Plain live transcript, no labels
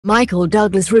Michael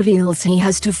Douglas reveals he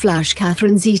has to flash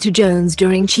Catherine Zeta-Jones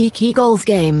during cheeky golf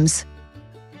games.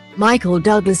 Michael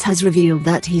Douglas has revealed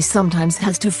that he sometimes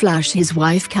has to flash his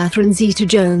wife Catherine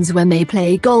Zeta-Jones when they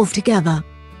play golf together.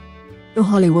 The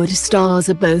Hollywood stars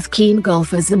are both keen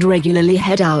golfers and regularly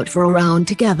head out for a round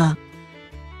together.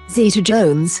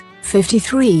 Zeta-Jones,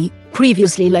 53,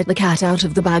 previously let the cat out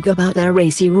of the bag about their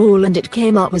racy rule, and it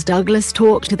came up as Douglas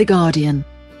talked to The Guardian.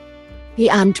 The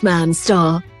Ant-Man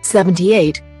star,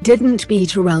 78, didn't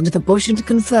beat around the bush and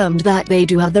confirmed that they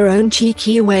do have their own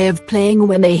cheeky way of playing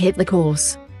when they hit the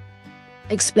course.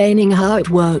 Explaining how it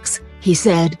works, he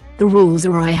said, "The rules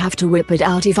are I have to whip it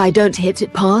out if I don't hit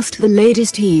it past the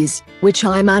lady's tees, which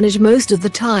I manage most of the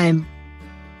time.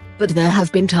 But there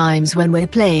have been times when we're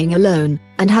playing alone,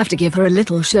 and have to give her a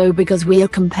little show because we are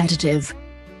competitive.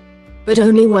 But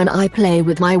only when I play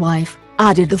with my wife,"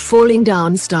 added the falling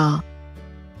down star.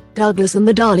 Douglas and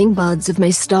the darling buds of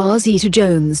May star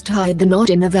Zeta-Jones tied the knot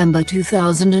in November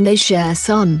 2000, and they share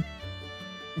son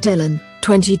Dylan,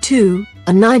 22,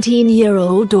 a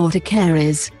 19-year-old daughter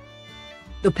Caris.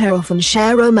 The pair often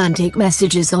share romantic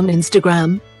messages on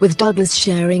Instagram, with Douglas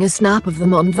sharing a snap of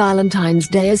them on Valentine's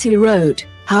Day as he wrote,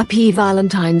 "Happy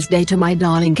Valentine's Day to my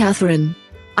darling Catherine.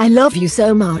 I love you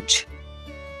so much."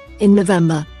 In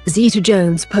November,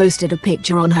 Zeta-Jones posted a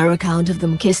picture on her account of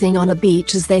them kissing on a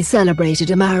beach as they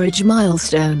celebrated a marriage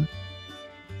milestone.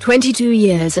 22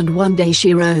 years and 1 day,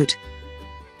 she wrote.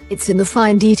 "It's in the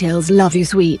fine details, love you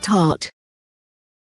sweetheart."